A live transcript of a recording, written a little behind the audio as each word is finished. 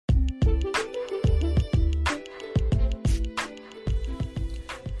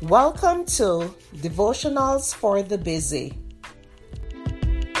Welcome to Devotionals for the Busy.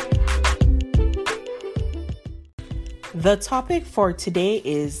 The topic for today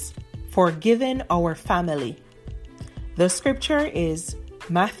is forgiving our family. The scripture is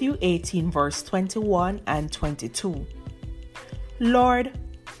Matthew 18 verse 21 and 22. Lord,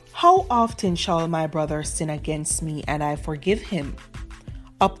 how often shall my brother sin against me and I forgive him?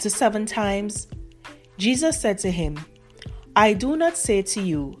 Up to 7 times? Jesus said to him, I do not say to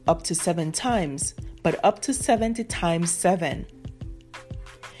you up to 7 times, but up to 70 times 7.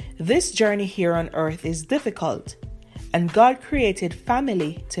 This journey here on earth is difficult, and God created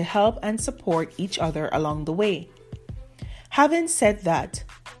family to help and support each other along the way. Having said that,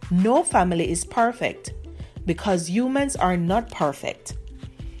 no family is perfect because humans are not perfect.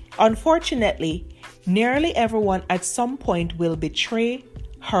 Unfortunately, nearly everyone at some point will betray,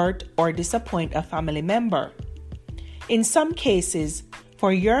 hurt, or disappoint a family member. In some cases,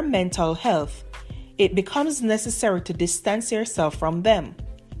 for your mental health, it becomes necessary to distance yourself from them.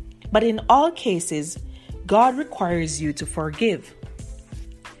 But in all cases, God requires you to forgive.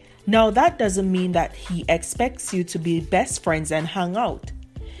 Now, that doesn't mean that He expects you to be best friends and hang out.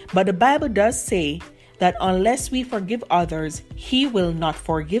 But the Bible does say that unless we forgive others, He will not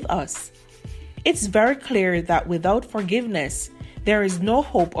forgive us. It's very clear that without forgiveness, there is no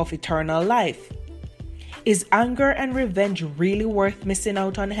hope of eternal life. Is anger and revenge really worth missing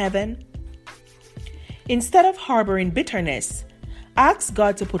out on heaven? Instead of harboring bitterness, ask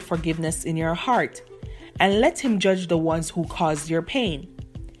God to put forgiveness in your heart and let Him judge the ones who caused your pain.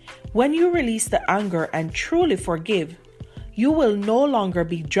 When you release the anger and truly forgive, you will no longer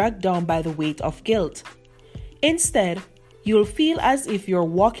be dragged down by the weight of guilt. Instead, you'll feel as if you're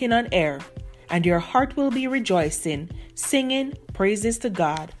walking on air, and your heart will be rejoicing, singing praises to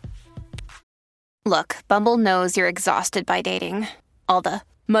God. Look, Bumble knows you're exhausted by dating. All the,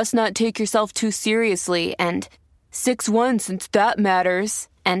 must not take yourself too seriously, and 6'1" since that matters,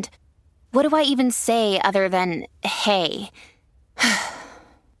 and what do I even say other than, hey?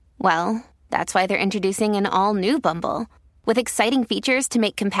 Well, that's why they're introducing an all-new Bumble, with exciting features to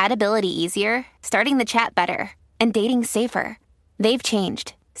make compatibility easier, starting the chat better, and dating safer. They've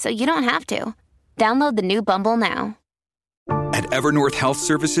changed, so you don't have to. Download the new Bumble now. At Evernorth Health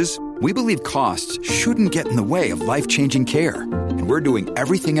Services, we believe costs shouldn't get in the way of life-changing care, and we're doing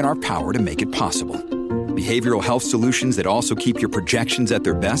everything in our power to make it possible. Behavioral health solutions that also keep your projections at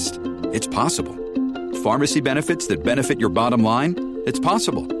their best? It's possible. Pharmacy benefits that benefit your bottom line? It's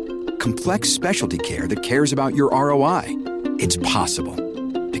possible. Complex specialty care that cares about your ROI? It's possible.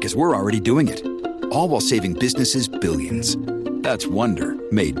 Because we're already doing it. All while saving businesses billions. That's Wonder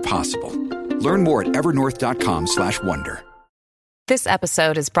made possible. Learn more at evernorth.com/wonder. This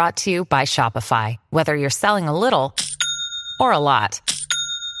episode is brought to you by Shopify. Whether you're selling a little or a lot,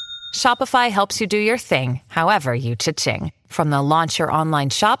 Shopify helps you do your thing, however you cha-ching. From the launch your online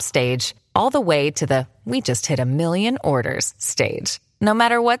shop stage, all the way to the we just hit 1 million orders stage. No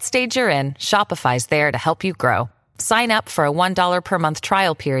matter what stage you're in, Shopify's there to help you grow. Sign up for a $1 per month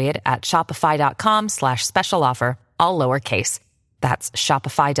trial period at shopify.com/special offer, all lowercase. That's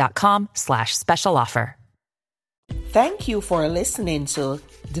shopify.com/special offer. Thank you for listening to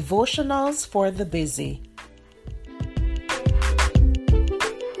Devotionals for the Busy.